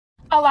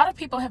A lot of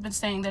people have been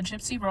saying that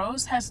Gypsy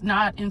Rose has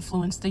not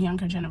influenced the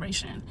younger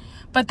generation,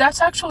 but that's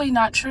actually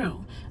not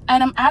true.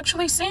 And I'm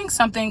actually seeing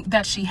something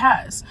that she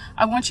has.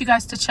 I want you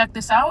guys to check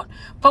this out,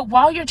 but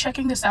while you're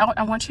checking this out,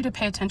 I want you to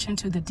pay attention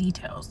to the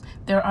details.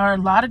 There are a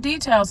lot of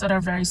details that are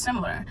very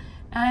similar,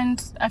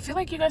 and I feel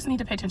like you guys need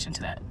to pay attention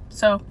to that.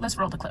 So let's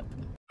roll the clip.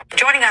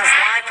 Joining us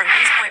live from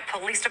East Point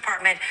Police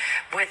Department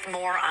with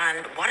more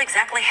on what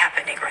exactly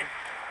happened, Ingrid.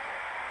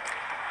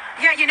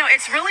 Yeah, you know,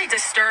 it's really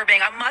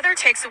disturbing. A mother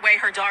takes away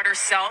her daughter's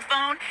cell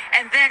phone,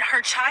 and then her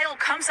child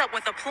comes up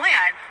with a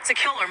plan to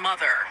kill her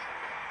mother.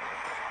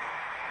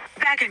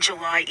 Back in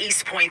July,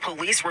 East Point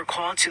police were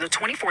called to the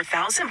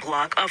 24,000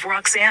 block of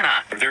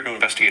Roxana. They're there to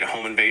investigate a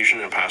home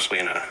invasion and possibly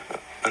an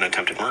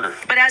attempted murder.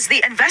 But as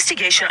the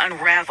investigation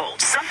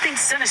unraveled, something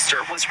sinister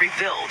was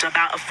revealed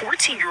about a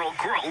 14-year-old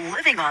girl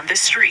living on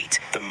this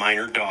street. The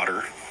minor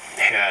daughter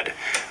had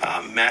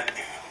met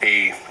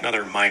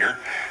another minor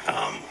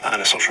on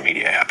a social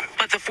media app.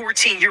 But the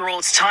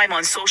 14-year-old's time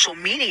on social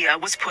media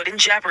was put in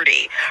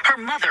jeopardy. Her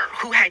mother,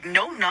 who had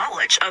no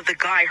knowledge of the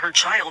guy her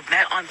child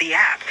met on the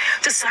app,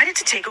 decided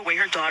to take away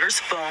her daughter's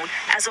phone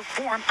as a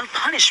form of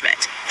punishment.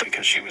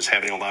 Because she was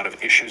having a lot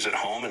of issues at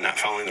home and not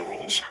following the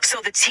rules. So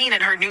the teen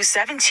and her new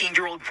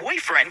 17-year-old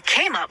boyfriend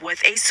came up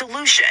with a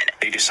solution.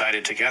 They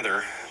decided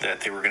together that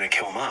they were going to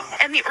kill mom.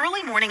 In the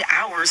early morning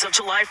hours of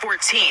July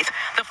 14th,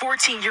 the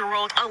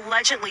 14-year-old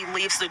allegedly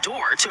leaves the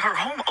door to her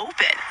home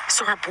open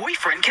so her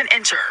boyfriend can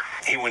enter.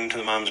 He went into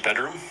the mom's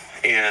bedroom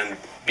and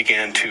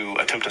began to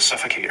attempt to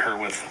suffocate her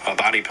with a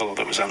body pillow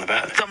that was on the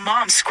bed. The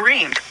mom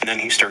screamed. And then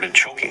he started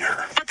choking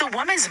her. But the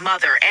woman's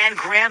mother and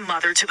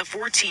grandmother to the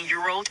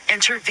 14-year-old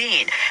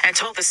intervened and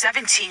told the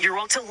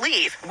 17-year-old to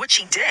leave, which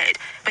he did,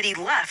 but he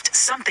left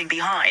something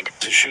behind.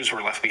 His shoes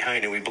were left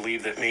behind, and we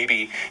believe that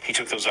maybe he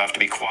took those off to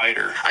be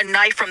quieter. A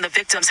knife from the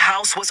victim's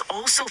house was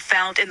also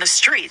found in the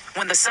street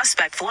when the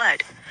suspect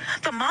fled.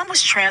 The mom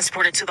was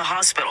transported to the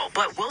hospital,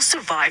 but will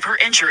survive her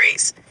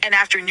injuries. And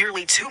after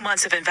nearly 2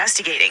 months of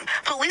investigating,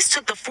 police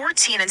took the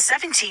 14 and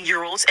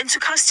 17-year-olds into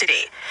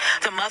custody.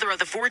 The mother of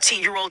the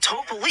 14-year-old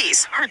told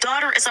police her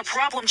daughter is a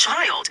problem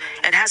child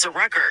and has a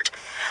record.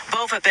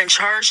 Both have been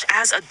charged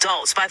as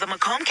adults by the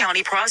Macomb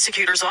County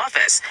Prosecutor's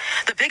Office.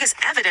 The biggest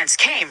evidence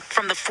came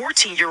from the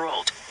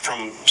 14-year-old.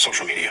 From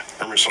social media,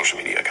 from her social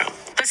media account.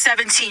 The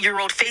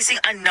 17-year-old facing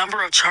a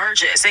number of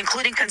charges,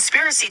 including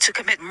conspiracy to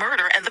commit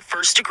murder in the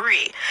first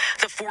degree.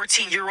 The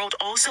 14-year-old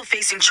also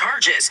facing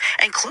charges,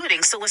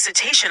 including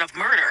solicitation of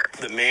murder.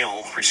 The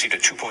male received a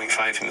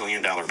 $2.5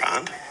 million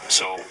bond,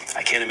 so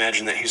I can't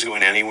imagine that he's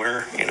going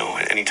anywhere,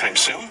 anytime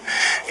soon.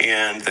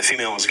 And the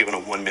female was given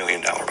a $1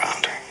 million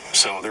bond.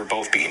 So they're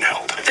both being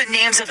held. The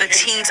names of the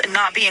teens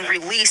not being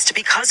released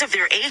because of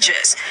their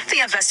ages. The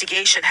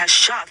investigation has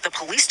shocked the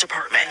police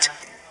department.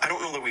 I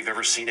don't know that we've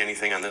ever seen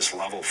anything on this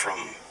level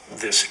from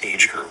this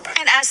age group.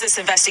 And as this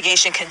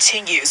investigation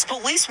continues,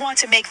 police want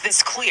to make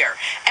this clear.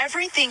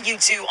 Everything you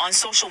do on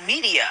social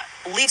media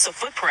leaves a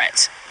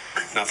footprint.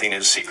 Nothing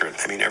is secret.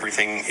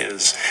 Everything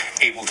is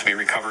able to be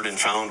recovered and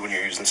found when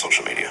you're using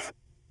social media.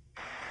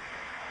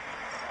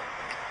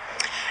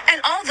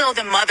 And although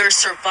the mother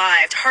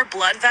survived, her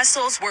blood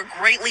vessels were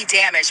greatly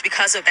damaged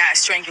because of that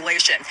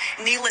strangulation.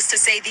 Needless to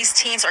say, these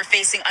teens are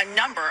facing a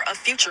number of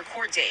future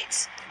court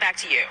dates. Back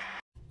to you.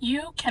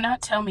 You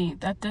cannot tell me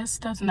that this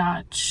does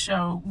not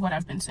show what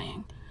I've been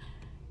saying.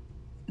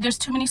 There's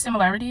too many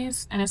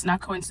similarities, and it's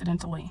not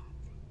coincidentally.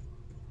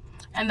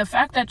 And the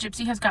fact that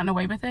Gypsy has gotten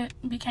away with it,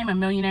 became a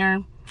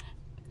millionaire,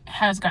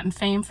 has gotten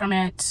fame from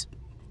it,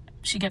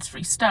 she gets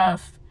free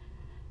stuff.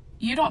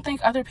 You don't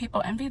think other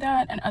people envy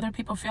that, and other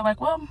people feel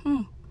like, well,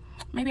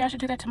 maybe I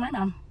should do that to my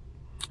mom,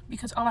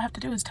 because all I have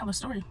to do is tell a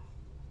story.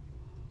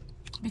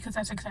 Because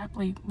that's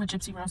exactly what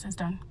Gypsy Rose has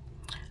done.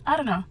 I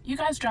don't know. You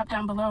guys drop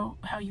down below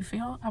how you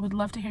feel. I would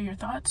love to hear your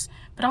thoughts.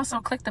 But also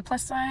click the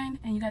plus sign,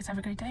 and you guys have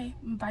a great day.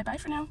 Bye-bye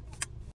for now.